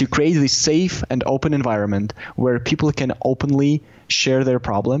community, to create this safe and open environment where people can openly share their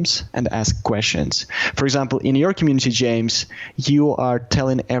problems and ask questions. For example, in your community, James, you are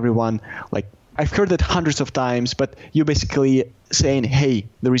telling everyone, like, I've heard that hundreds of times, but you basically saying, hey,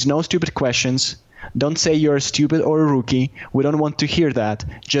 there is no stupid questions. Don't say you're stupid or a rookie. We don't want to hear that.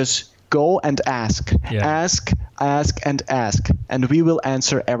 Just go and ask. Yeah. Ask, and ask. And we will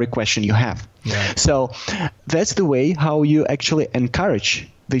answer every question you have. Yeah. So that's the way how you actually encourage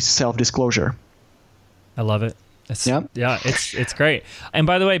this self-disclosure. I love it. It's great. And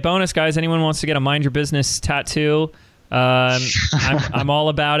by the way, bonus guys, anyone wants to get a Mind Your Business tattoo, I'm all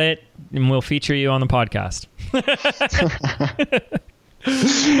about it, and we'll feature you on the podcast.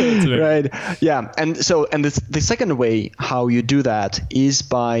 Right. Yeah. And the second way how you do that is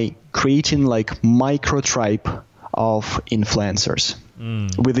by creating like micro tribe of influencers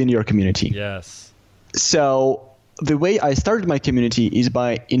within your community. Yes. So the way I started my community is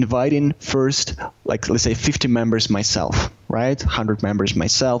by inviting first, like, let's say 50 members myself, right? 100 members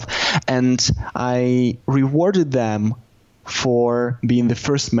myself. And I rewarded them for being the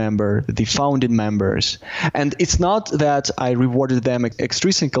first member, the founding members. And it's not that I rewarded them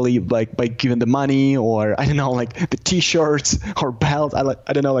extrinsically, like by giving the money or, I don't know, like the t-shirts or belt. I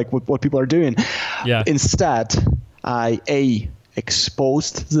don't know, like what people are doing. Yeah. Instead, I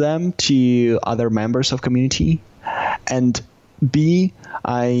exposed them to other members of community, and B,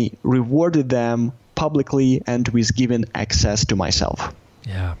 I rewarded them publicly and with given access to myself.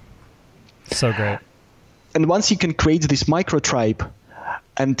 Yeah. So great. And once you can create this micro tribe,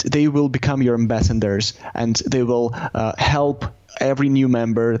 and they will become your ambassadors, and they will help every new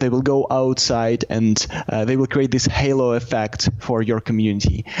member. They will go outside, and they will create this halo effect for your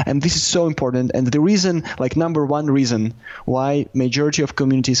community. And this is so important. And the reason, like number one reason why majority of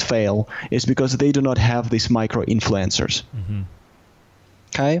communities fail is because they do not have these micro influencers.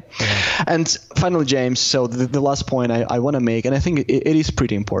 Okay. Yeah. And finally, James, so the last point I want to make, and I think it is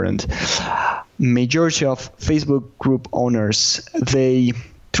pretty important. Majority of Facebook group owners, they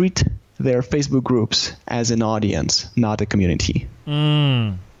treat their Facebook groups as an audience, not a community.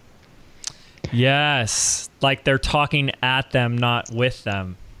 Yes. Like they're talking at them, not with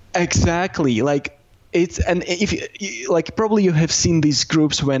them. Exactly. Like it's, and if you, like, probably you have seen these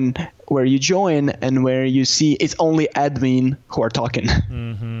groups where you join and where you see it's only admin who are talking.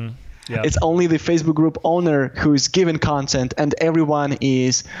 Yep. It's only the Facebook group owner who is given content, and everyone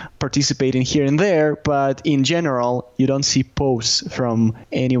is participating here and there. But in general, you don't see posts from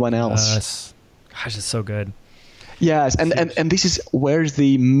anyone else. Yes. Gosh, it's so good. Yes, and this is where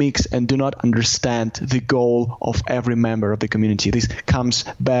they mix and do not understand the goal of every member of the community. This comes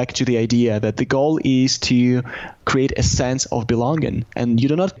back to the idea that the goal is to create a sense of belonging. And you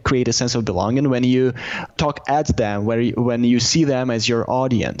do not create a sense of belonging when you talk at them, when you see them as your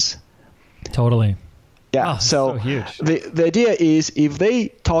audience. Totally. Yeah, so huge. The idea is if they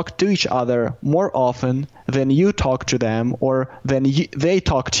talk to each other more often than you talk to them, or than they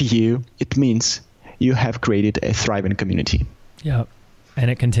talk to you, it means you have created a thriving community. Yep.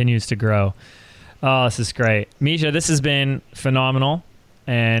 And it continues to grow. Oh, this is great. Misha, this has been phenomenal.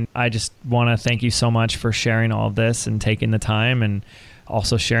 And I just want to thank you so much for sharing all of this and taking the time, and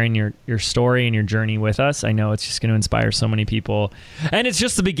also sharing your story and your journey with us. I know it's just going to inspire so many people. And it's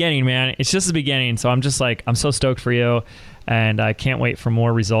just the beginning, man. It's just the beginning. So I'm so stoked for you. And I can't wait for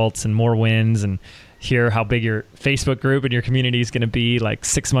more results and more wins, and hear how big your Facebook group and your community is going to be like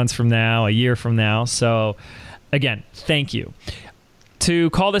 6 months from now, a year from now. So again, thank you. To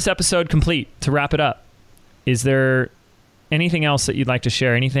call this episode complete, to wrap it up, is there anything else that you'd like to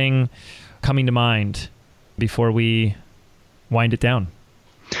share? Anything coming to mind before we wind it down?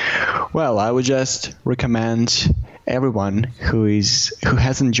 Well, I would just recommend everyone who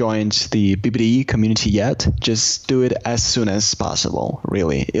hasn't joined the BBDE community yet, just do it as soon as possible,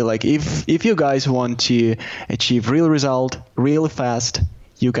 really. Like if you guys want to achieve real result really fast,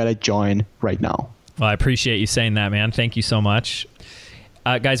 you gotta join right now. Well, I appreciate you saying that, man. Thank you so much.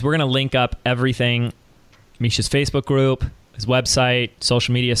 Guys, we're gonna link up everything, Misha's Facebook group, his website,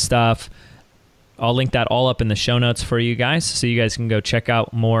 social media stuff. I'll link that all up in the show notes for you guys, so you guys can go check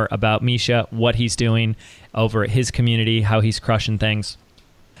out more about Misha, what he's doing over at his community, how he's crushing things.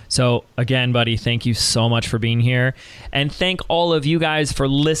 So again, buddy, thank you so much for being here. And thank all of you guys for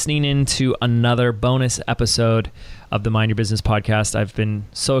listening into another bonus episode of the Mind Your Business podcast. I've been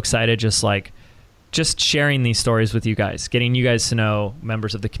so excited just sharing these stories with you guys, getting you guys to know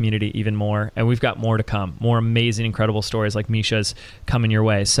members of the community even more. And we've got more to come, more amazing, incredible stories like Misha's coming your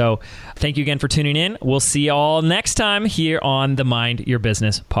way. So thank you again for tuning in. We'll see you all next time here on the Mind Your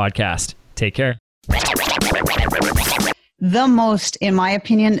Business podcast. Take care. in my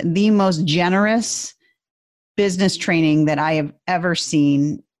opinion, the most generous business training that I have ever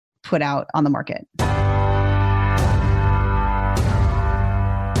seen put out on the market.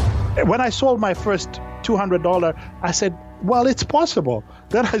 When I sold my first $200, I said, well, it's possible.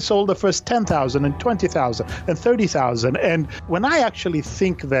 Then I sold the first 10,000 and 20,000 and 30,000. And when I actually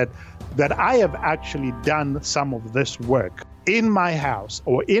think that I have actually done some of this work in my house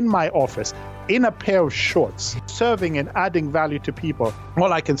or in my office, in a pair of shorts, serving and adding value to people,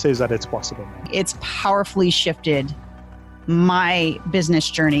 all I can say is that it's possible. It's powerfully shifted my business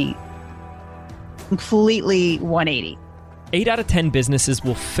journey completely 180. 8 out of 10 businesses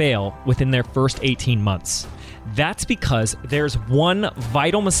will fail within their first 18 months. That's because there's one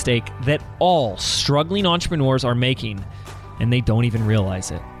vital mistake that all struggling entrepreneurs are making, and they don't even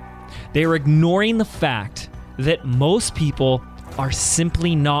realize it. They're ignoring the fact that most people are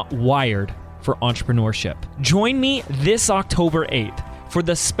simply not wired for entrepreneurship. Join me this October 8th for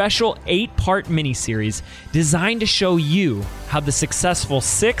the special 8-part miniseries designed to show you how the successful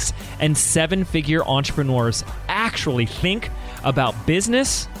 6- and 7-figure entrepreneurs actually think about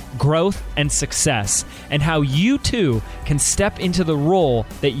business, growth, and success, and how you too can step into the role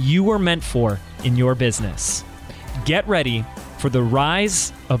that you were meant for in your business. Get ready for the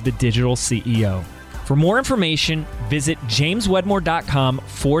rise of the digital CEO. For more information, visit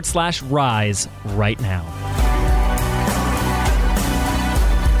jameswedmore.com/rise right now.